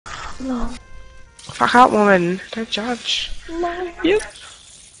No. Fuck out, woman. Don't judge. No. Yep.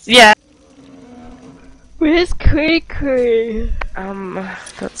 Yeah. Where's Cree?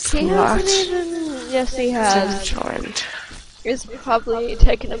 That's He not. hasn't even. Yes, he has. Joined. He's probably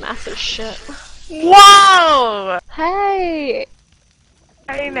taking a massive shit. Whoa! Hey!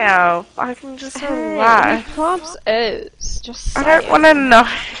 Hey now, I can just Hey, relax. who Props is? Just I don't want to know.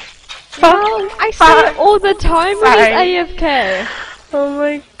 Well, I say it all the time when he's AFK. Oh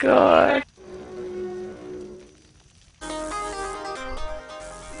my god.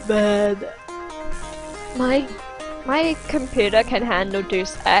 But my computer can handle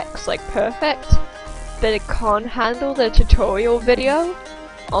Deus Ex like perfect, but it can't handle the tutorial video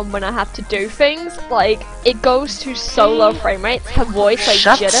on when I have to do things. Like, it goes to so low frame rates, her voice like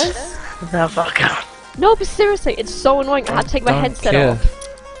Shut jitters. the fuck up. No, but seriously, it's so annoying. I had to take my headset off.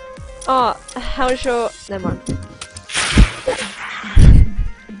 Oh, how's your... Never mind.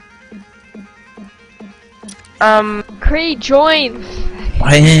 Cree, join!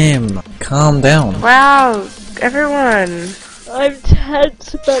 I am. Calm down. Wow, everyone. I'm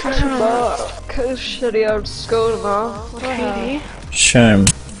tense about tomorrow, cause shitty old school tomorrow. What the hell? Shame.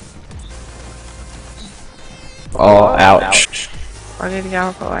 Oh, ouch. I need to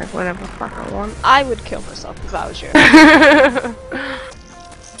go for like whatever the fuck I want. I would kill myself if I was you.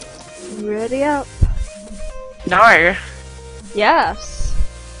 Ready up? No. Yes.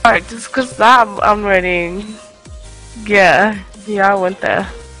 Alright, just cause that I'm ready. Yeah, I went there.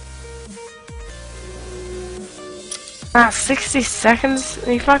 60 seconds?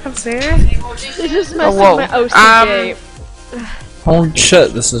 Are you fucking serious? You just messed with my OCD. Holy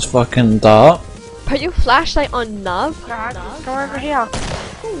shit, this is fucking dark. Put your flashlight on Nub. Go over here.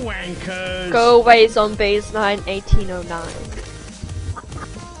 Wankers. Go away, zombies. 1809.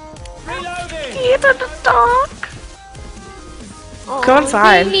 Reloading. In the dark. Go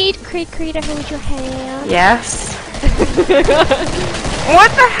inside. We need Cree to hold your hand. Yes.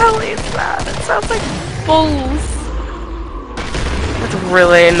 What the hell is that? It sounds like bulls. It's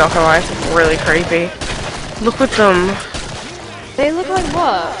really, not gonna lie, it's really creepy. Look at them. They look like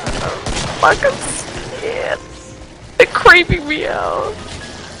what? Fucking scared. They're creeping me out.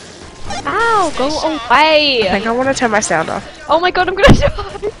 Ow, go away! I think I want to turn my sound off. Oh my god, I'm gonna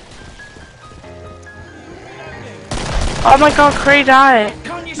die! Oh my god, Cree died.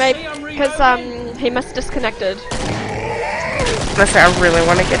 Maybe, because, he must have disconnected. Listen, I really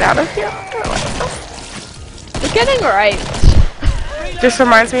want to get out of here. You're getting raped. This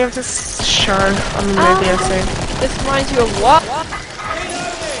reminds me of this show on the movie I've seen. This reminds you of what?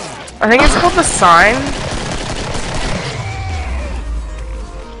 I think it's called The Sign.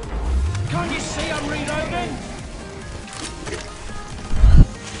 Can't you see I'm reloading?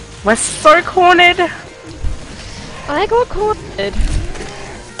 We're so cornered. I got cornered.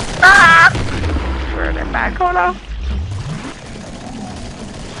 Ah! We're in the back corner.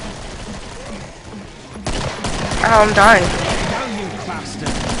 Oh, I'm dying. Go, you bastard.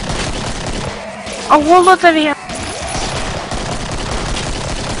 Oh, well, look at him.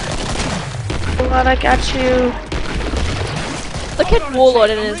 What, I got you. Look at Warlord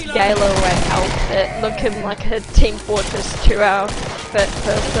in his Gala red outfit, looking like a Team Fortress 2 outfit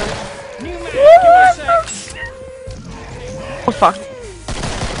person. New man, give me a sec. Oh, fuck.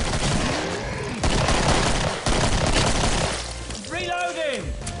 Reloading.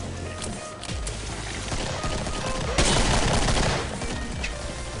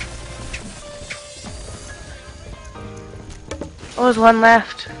 Oh, there's one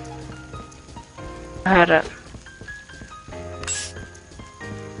left. I heard it.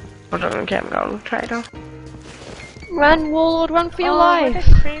 Hold on, okay, I'm going to try it out. Run, Warlord, run for your life!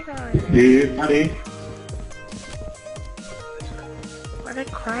 Yeah, buddy. Where did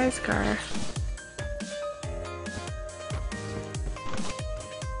Kriaz go?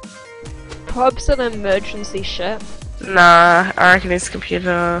 Prob's an emergency shit. Nah, I reckon his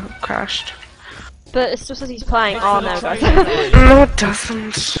computer crashed. But it's just as he's playing. Oh no, guys. No, it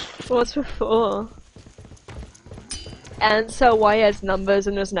doesn't. What's before? And so why he has numbers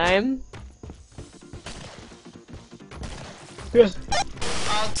in his name? I'll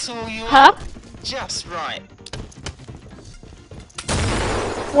tell you Huh? just right.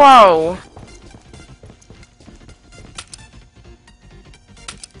 Whoa.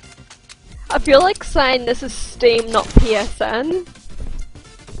 I feel like saying this is Steam, not PSN.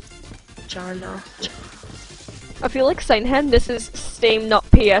 China. I feel like saying this is Steam, not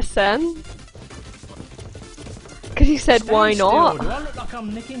PSN. Because he said, why Stand not? still. Do I look like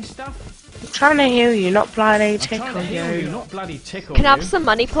I'm nicking stuff? I'm trying to heal you, not bloody I'm trying to tickle heal you, you. not bloody tickle Can I have you. some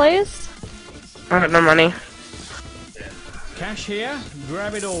money, please? I got no money. Cash here,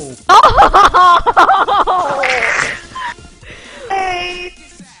 grab it all.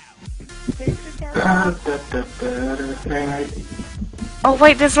 Oh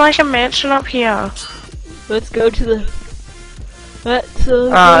wait, there's like a mansion up here. Let's go to the.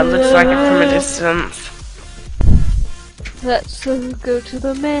 Oh, it looks like it from a distance. Let's go to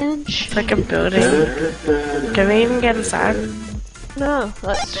the mansion. It's like a building. Can we even get inside? No,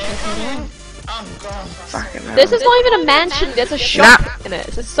 let's check it out. I'm gone. Fucking hell. This is not even a mansion, there's a shop in it.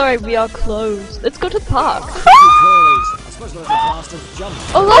 It says, sorry, we are closed. Let's go to the park. Oh,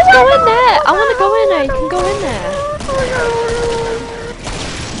 let's go in there! I wanna go in there, you can go in there.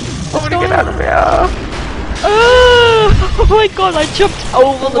 I wanna get out of here. Oh my god, I jumped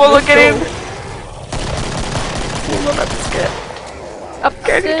over the Well, look at him. window. Oh, that's good.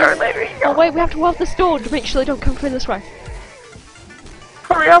 Upstairs. Go, don't let me go. Oh wait, we have to walk this door to make sure they don't come through this way.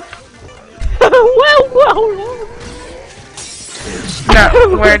 Hurry up. Well.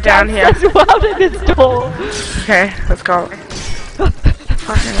 No, we're down here. Let's out of this door. Okay, let's go.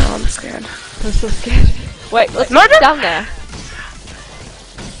 Fucking hell, I'm scared. I'm so scared. Wait, let's No, go don't- down there.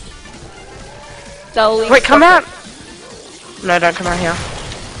 Wait, come out! No, don't come out here.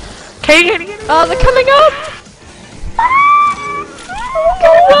 Okay, get it. Oh, they're coming up!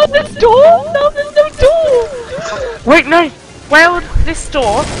 Can we open this door? No, there's no door! Wait, no! Where would this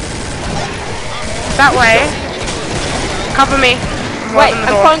door? That way. Cover me. Wait, Open the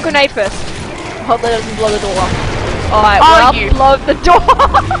I'm door. throwing grenade first. Hope that doesn't blow the door up. Alright, Are well, you? blow the door!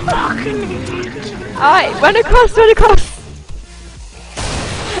 Alright, run across!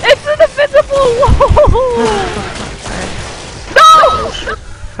 It's an invisible wall! No!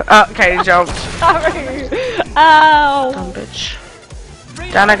 Okay, you jumped. Sorry! Ow! Dumb bitch.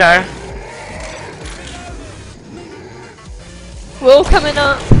 Down I go. We're coming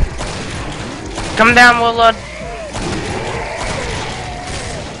up. Come down, Warlord.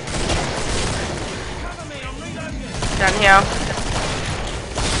 Down here.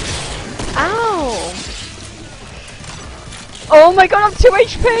 Ow! Oh my god, I'm 2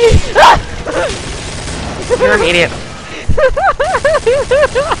 HP! You're an idiot.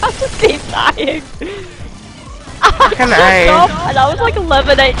 I just keep dying. Fucking A. And I was like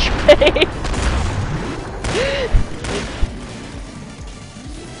 11 HP.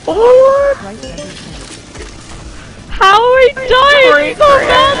 Forward. How are we dying so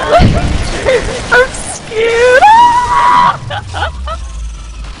badly? I'm scared.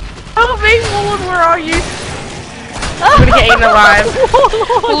 Help me, Warlord, where are you? I'm gonna get eaten alive.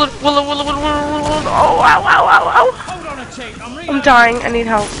 Warlord. Oh, ow. Hold on a tick, I'm I'm dying, I need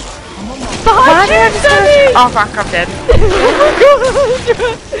help. Behind you, Sammy! Oh fuck, I'm dead.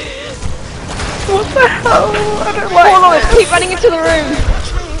 What the hell? I don't like Warlord, this. keep running into the room.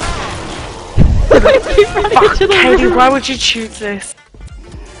 Keep running Fuck, into the Katie, room. why would you choose this?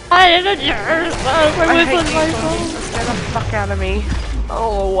 I didn't know. I hate you. Stay the fuck out of me.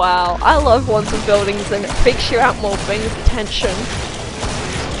 Oh wow, I love ones with buildings and it freaks you out more, brings attention.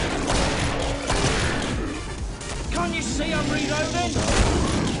 Can't you see I'm reloading?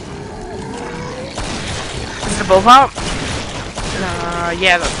 Is the bull pop?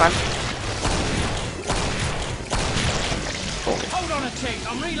 Yeah, that's fine. Hold on a tick,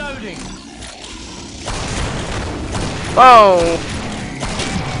 I'm reloading. Whoa.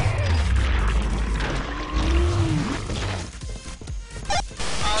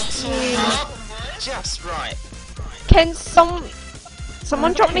 Just right. Can someone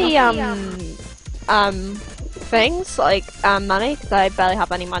drop me things like money? Cause I barely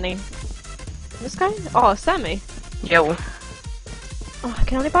have any money. This guy? Oh, Sammy. Yo. Oh, I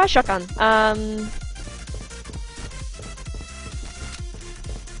can only buy a shotgun.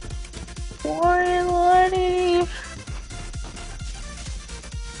 Boy, Lordy.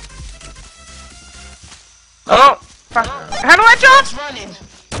 Oh, fuck. How do I jump? It's running.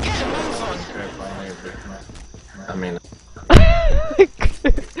 Get a move on. I mean,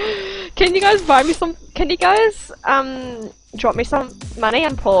 Can you guys buy me some? Can you guys drop me some money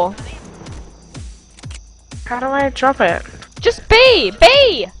and pour? How do I drop it? Just B.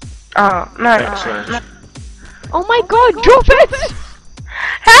 Oh, no. backslash. Oh my god, drop it!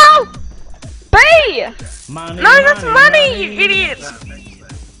 Help! B! Money, No, that's money, you idiot!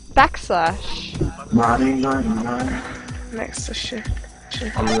 Backslash. Money. Next to shit.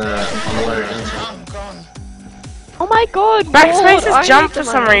 On the loading. I'm gone. Oh my god, Backspace Lord, I is jump need for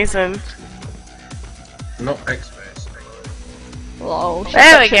the some money. reason. Not backspace. Lol, she's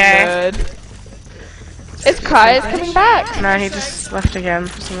There we such a go. nerd. Is kriaz coming back? No, he just left again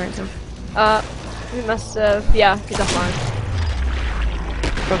for some reason. We must have. Yeah, he's offline.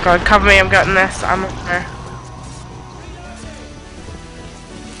 Oh god, cover me, I'm getting this. I'm there.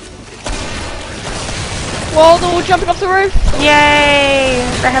 Whoa, they're all jumping off the roof. Yay!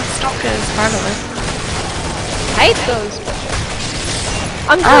 They have stalkers, finally. Hate those bitches.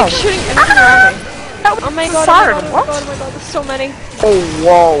 I'm like shooting everything around me. Oh my god, oh my god, oh my god, oh my god, there's so many. Oh,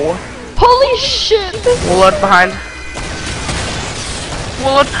 whoa. Holy shit! Woolard behind.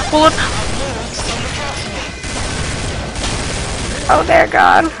 Woolard. Oh dear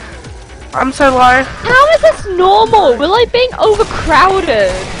god. I'm so low. How is this normal? We're like being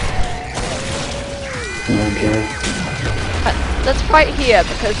overcrowded. Okay. Let's fight here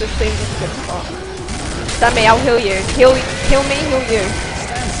because this seems like a good spot. Sammy, I'll heal you. Heal me, heal you.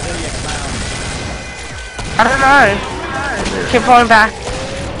 I don't know. Keep falling back.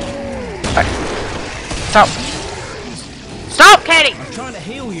 Stop. Stop, Katie! I'm trying to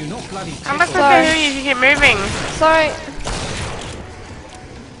heal you, not bloody I'm not supposed to heal you if you keep moving. Sorry. I'm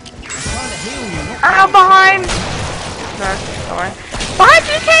trying to heal you, not Ow, behind! No, don't worry. Behind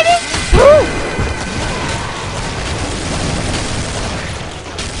you, Katie!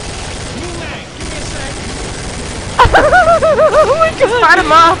 Oh my god! Fight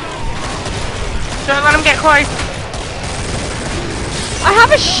him off! Don't let him get close. I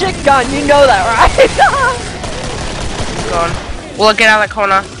have a shit gun, you know that, right? Gone. Well, get out of that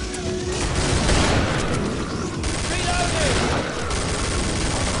corner.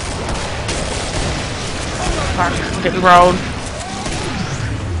 Fuck, I'm getting rolled.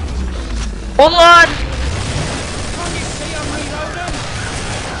 Oh lord!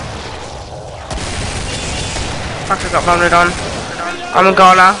 Fuck, I got vomited on. I'm a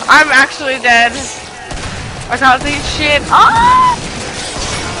goner. I'm actually dead. I can't see shit. Ah!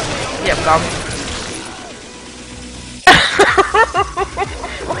 Yep, gone.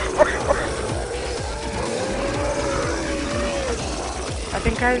 I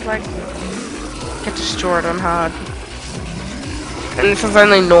think I like get destroyed on hard. And this is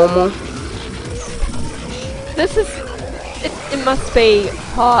only normal. This is... It must be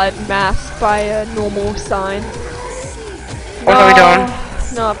hard masked by a normal sign. What are we doing?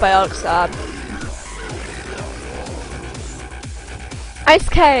 No, biotic stab. Ice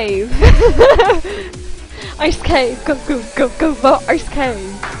cave! Ice cave! Go, vote ice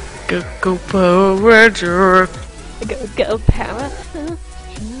cave! Go Power Ranger! Go power!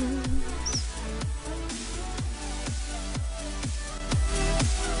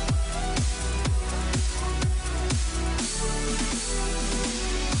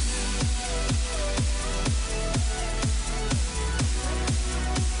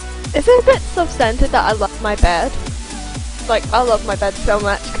 Is it a bit self-centered that I love my bed? Like, I love my bed so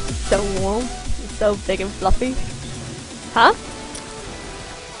much because it's so warm, it's so big and fluffy. Huh?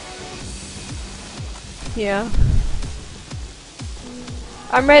 Yeah.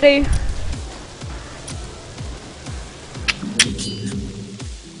 I'm ready.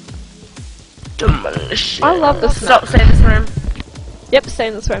 Demolition. I love this Stop, map. stay in this room. Yep, stay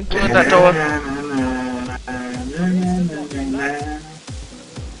in this room. Look at that door.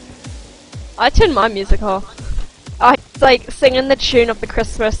 I turned my music off. I like singing the tune of the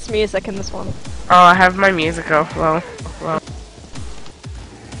Christmas music in this one. Oh, I have my music off. Well.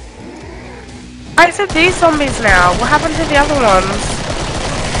 I said these zombies now. What happened to the other ones?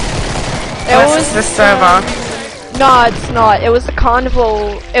 It was the server. No, it's not. It was the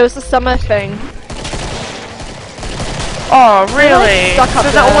carnival. It was the summer thing. Oh, really? Stuck up So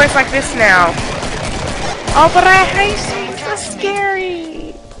there. they're always like this now. Oh, but I hate it. It's scary.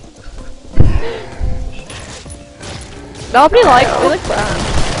 Nobody likes me like that.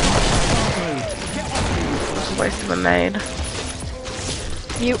 It's a waste of a nade.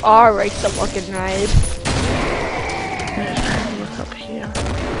 You are right, the fucking raid. Look up here.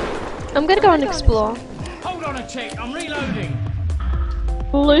 I'm gonna go and explore. Hold on a tick, I'm reloading.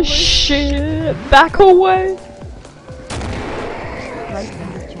 Holy shit! Back away!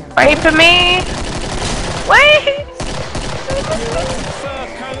 Wait for me! Wait! Fur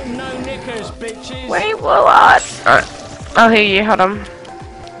coat, no knickers, bitches. Wait, what? I'll hear you, hold on.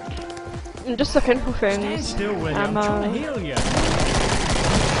 I'm just looking for Stand things. still with you, I'm trying to heal you.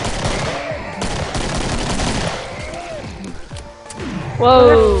 Whoa!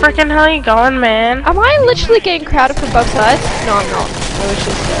 Where the frickin' hell are you going, man? Am I literally getting crowded from both sides? No, I'm not. It was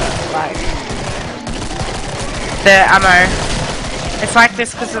just like... The ammo. It's like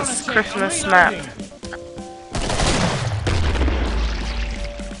this because it's Christmas map.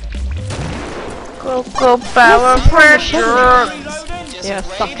 Go Power Ranger! Yeah,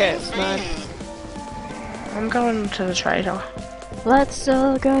 suck it, man. I'm going to the trader. Let's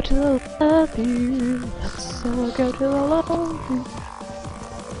all go to the lobby. Let's all go to the lobby.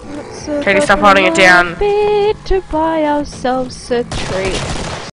 Let's all Katie, go stop to holding the it down. lobby to buy ourselves a treat.